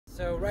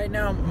So right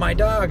now my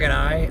dog and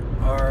I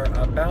are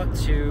about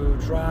to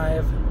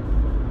drive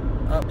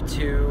up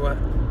to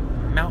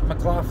Mount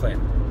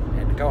McLoughlin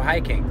and go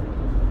hiking.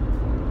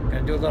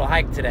 Gonna do a little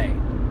hike today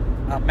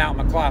up Mount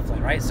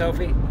McLoughlin, right,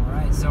 Sophie? All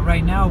right. So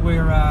right now we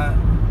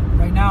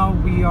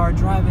are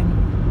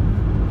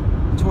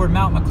driving toward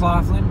Mount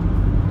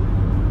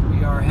McLoughlin.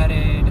 We are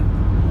headed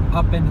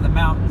up into the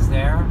mountains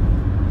there.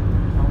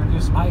 We're gonna do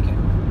some hiking.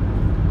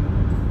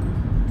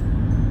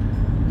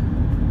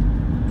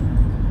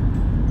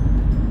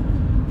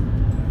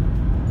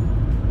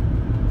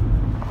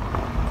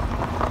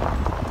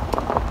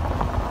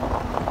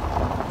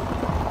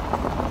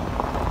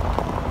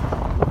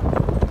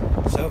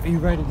 Sophie, you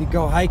ready to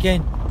go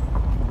hiking?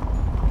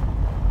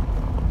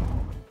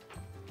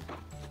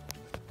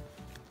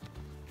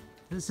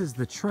 This is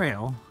the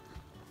trail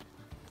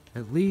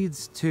that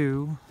leads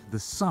to the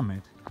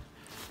summit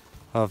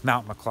of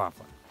Mount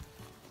McLoughlin.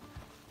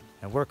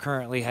 And we're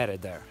currently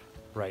headed there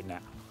right now.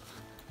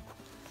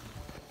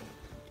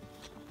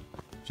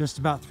 Just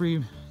about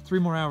three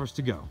more hours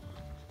to go.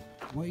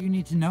 What you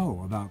need to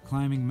know about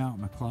climbing Mount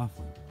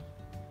McLoughlin.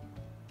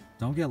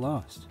 Don't get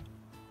lost.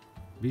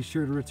 Be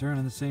sure to return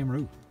on the same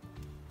route.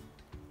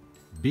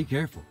 Be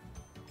careful.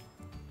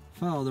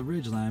 Follow the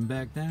ridgeline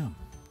back down.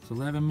 It's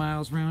 11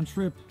 miles round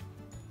trip.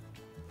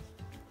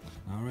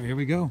 All right, here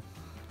we go.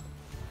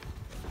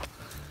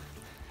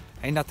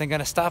 Ain't nothing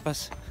gonna stop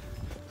us.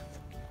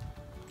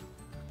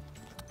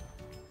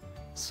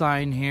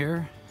 Sign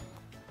here.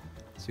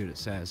 Let's see what it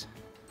says.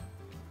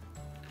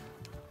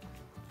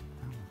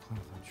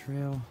 McLoughlin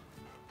Trail.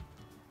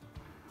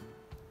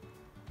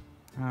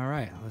 All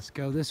right, let's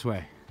go this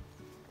way.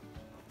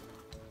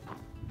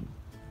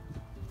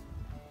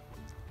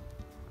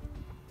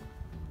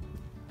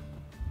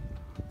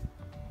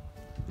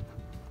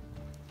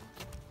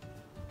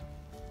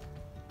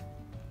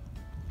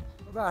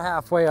 About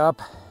halfway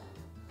up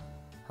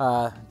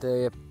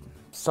the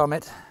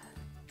summit,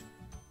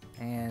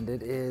 and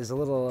it is a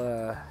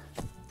little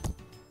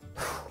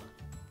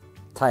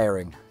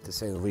tiring to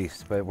say the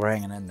least, but we're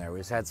hanging in there. We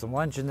just had some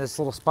lunch in this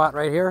little spot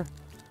right here,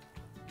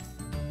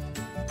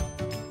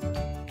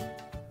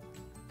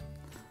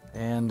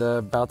 and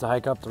about to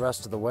hike up the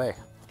rest of the way.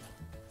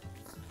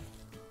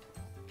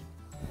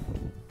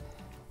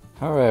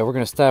 All right, we're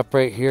gonna stop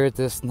right here at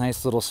this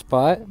nice little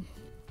spot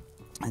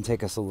and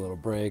take us a little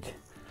break.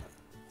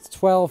 It's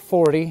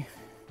 12:40.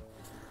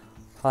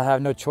 I'll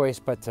have no choice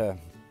but to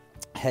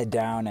head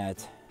down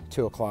at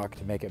 2 o'clock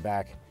to make it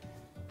back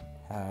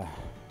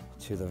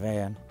to the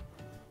van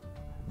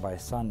by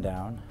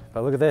sundown.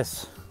 But look at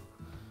this.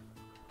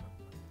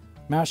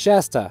 Mount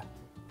Shasta.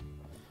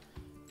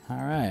 All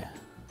right.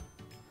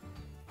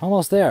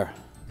 Almost there.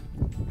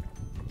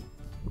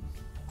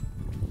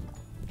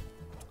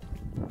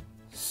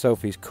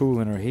 Sophie's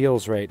cooling her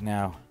heels right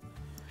now.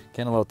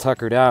 Getting a little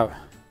tuckered out.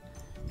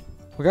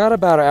 We got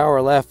about an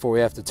hour left before we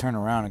have to turn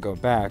around and go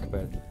back,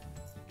 but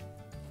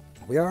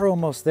we are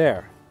almost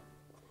there.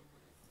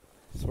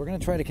 So we're going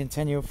to try to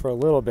continue for a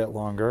little bit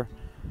longer.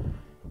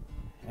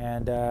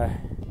 And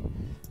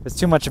if it's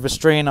too much of a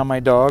strain on my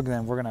dog,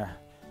 then we're going to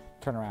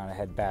turn around and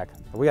head back.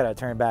 But we got to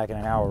turn back in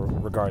an hour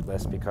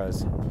regardless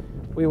because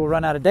we will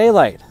run out of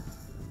daylight.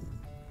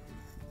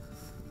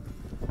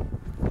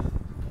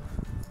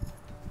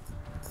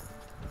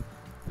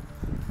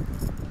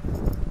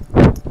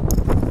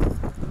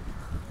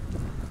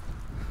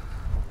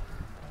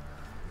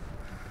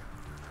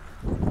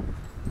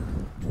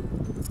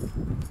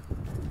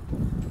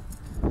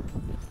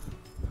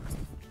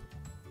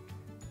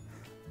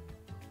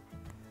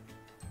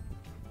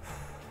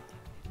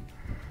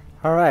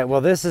 All right, well,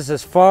 this is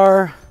as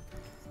far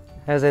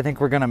as I think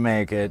we're gonna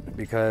make it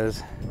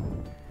because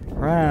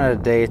we're running out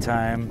of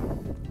daytime.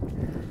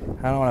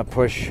 I don't want to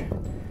push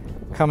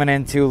coming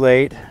in too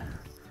late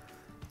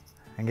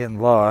and getting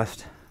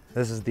lost.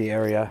 This is the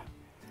area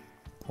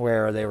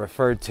where they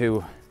referred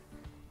to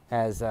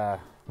as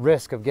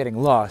risk of getting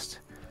lost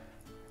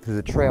because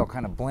the trail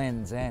kind of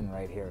blends in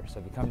right here. So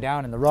if you come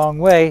down in the wrong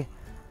way,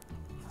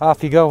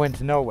 off you go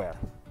into nowhere,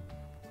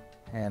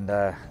 and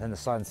then the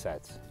sun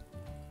sets.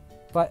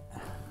 But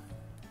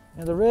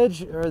you know, the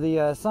ridge or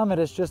the summit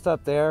is just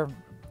up there.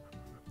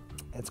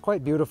 It's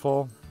quite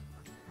beautiful,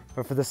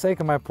 but for the sake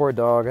of my poor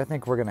dog, I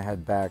think we're gonna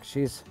head back.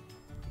 She's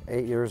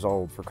 8 years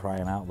old, for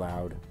crying out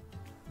loud.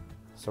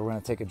 So we're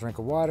gonna take a drink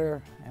of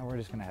water and we're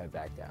just gonna head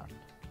back down.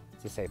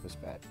 It's the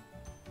safest bet.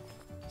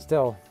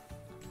 Still,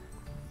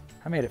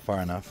 I made it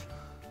far enough.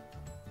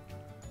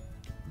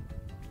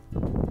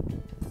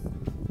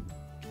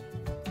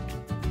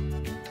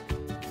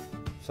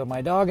 So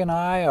my dog and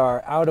I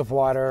are out of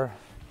water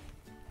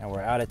and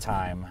we're out of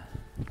time.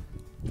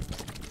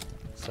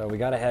 So we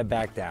gotta head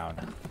back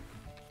down.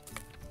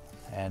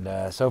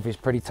 And Sophie's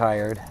pretty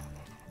tired.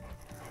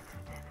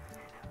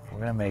 We're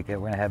gonna make it.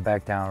 We're gonna head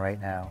back down right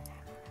now.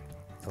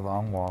 It's a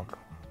long walk.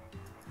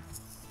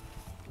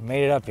 We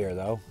made it up here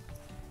though.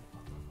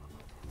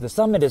 The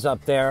summit is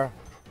up there,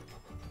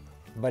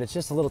 but it's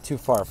just a little too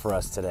far for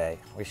us today.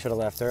 We should have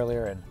left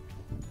earlier and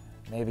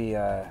maybe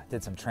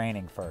did some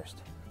training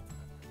first.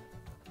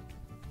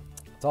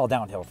 It's all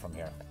downhill from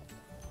here.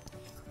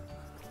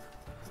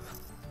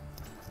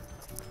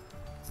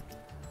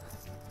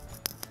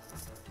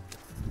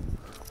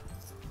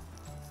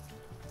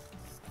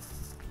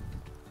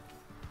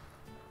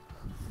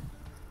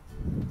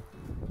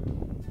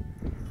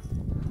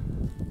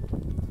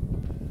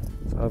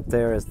 So up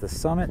there is the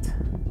summit.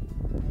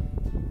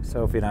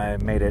 Sophie and I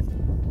made it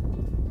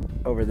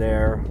over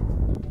there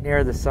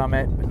near the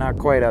summit, but not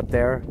quite up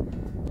there.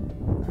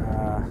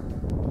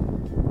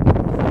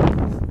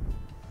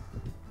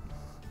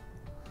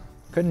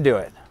 Couldn't do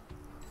it.